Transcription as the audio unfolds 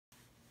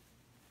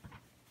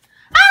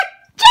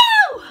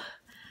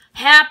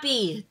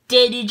Happy,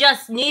 did you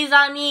just sneeze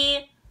on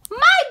me?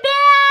 My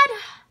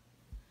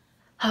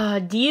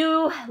bad! Do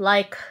you,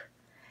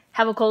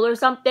 have a cold or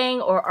something?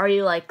 Or are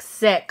you,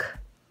 sick?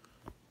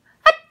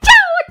 Achoo!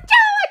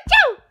 Achoo!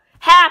 Achoo!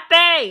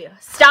 Happy!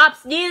 Stop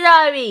sneezing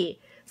on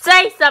me!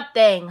 Say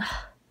something!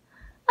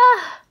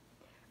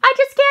 I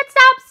just can't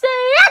stop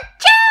saying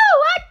achoo!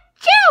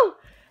 Achoo!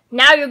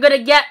 Now you're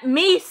gonna get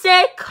me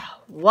sick?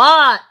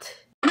 What?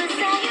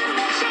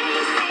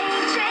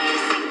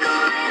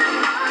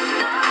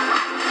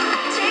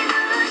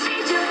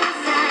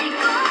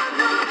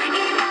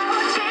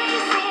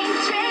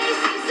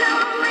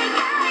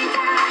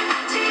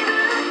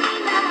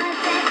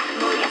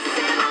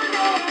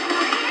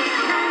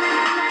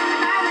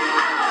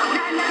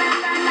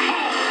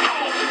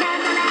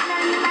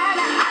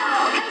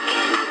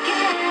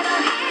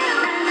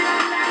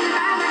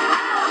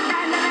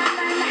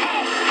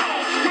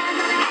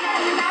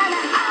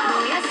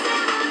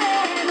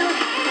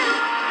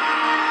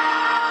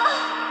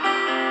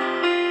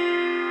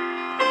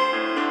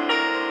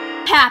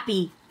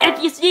 Happy,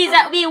 if you sneeze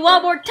at me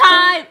one more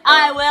time,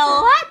 I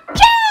will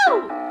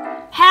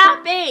achoo!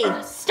 Happy,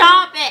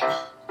 stop it!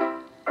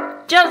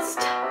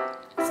 Just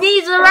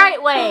sneeze the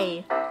right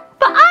way.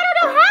 But I don't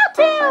know how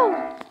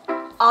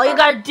to! All you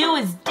gotta do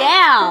is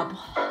dab.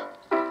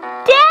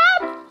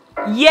 Dab?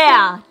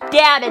 Yeah,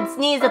 dab and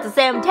sneeze at the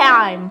same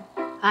time.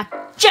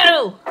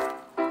 Achoo!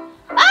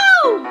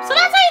 Oh, so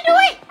that's how you do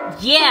it?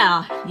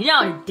 Yeah, you know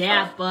how to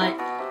dab, but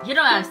you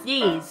don't know how to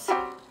sneeze.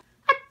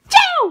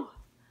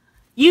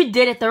 You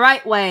did it the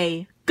right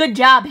way. Good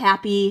job,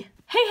 Happy.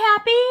 Hey,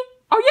 Happy,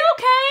 are you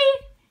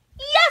okay?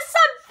 Yes,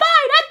 I'm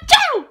fine.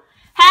 Achoo!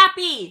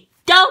 Happy,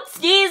 don't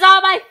sneeze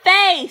on my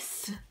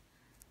face.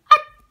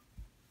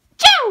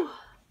 Achoo!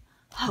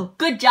 Oh,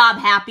 good job,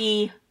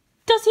 Happy.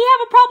 Does he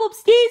have a problem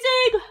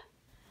sneezing?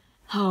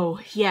 Oh,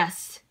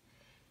 yes.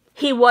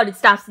 He wouldn't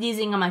stop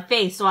sneezing on my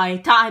face, so I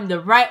taught him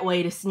the right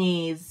way to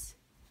sneeze.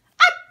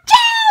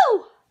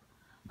 Achoo!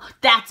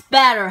 That's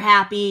better,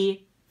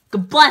 Happy.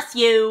 God bless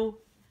you.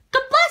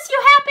 God bless you,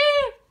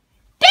 Happy!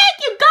 Thank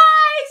you,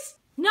 guys!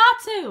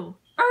 Natsu,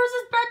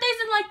 Urza's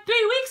birthday's in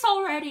 3 weeks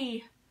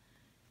already.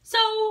 So,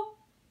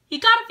 you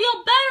gotta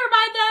feel better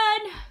by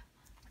then.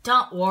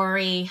 Don't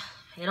worry.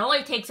 It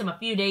only takes him a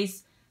few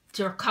days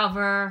to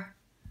recover.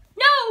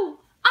 No!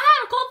 I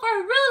had a cold for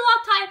a really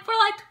long time, for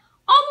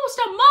almost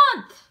a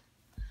month.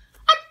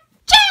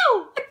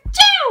 Achoo!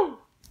 Achoo!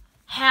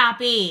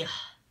 Happy.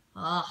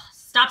 Ugh,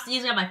 stop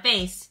sneezing on my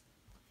face.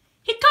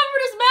 He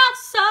covered his mouth,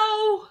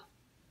 so...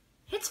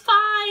 It's fine.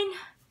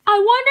 I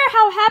wonder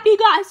how Happy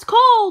got his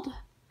cold.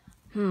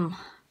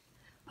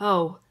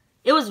 Oh,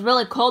 it was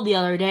really cold the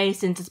other day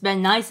since it's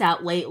been nice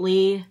out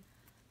lately.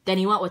 Then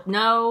he went with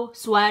no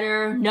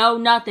sweater, no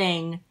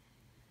nothing.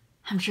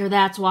 I'm sure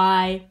that's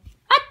why.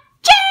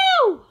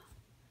 Achoo!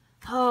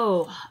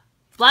 Oh,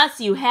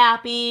 bless you,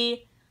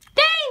 Happy.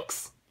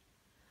 Thanks.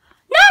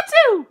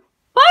 Natsu!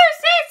 Why are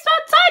you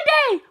on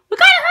Sunday? We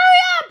gotta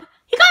hurry up.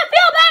 He gotta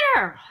feel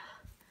better.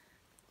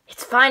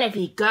 It's fine if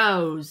he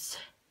goes.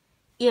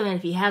 Even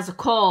if he has a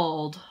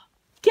cold.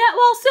 Get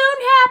well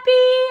soon,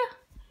 Happy!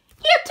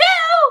 You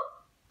too!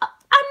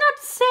 I'm not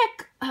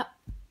sick.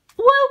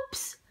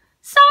 Whoops.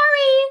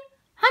 Sorry.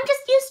 I'm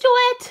just used to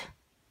it.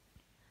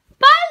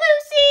 Bye,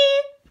 Lucy.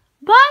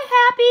 Bye,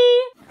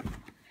 Happy.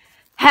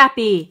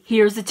 Happy,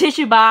 here's a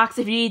tissue box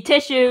if you need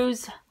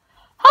tissues.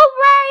 All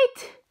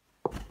right.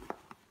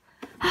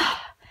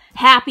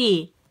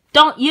 Happy,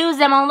 don't use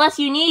them unless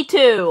you need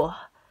to.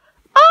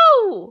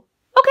 Oh,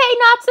 okay,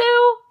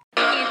 Natsu.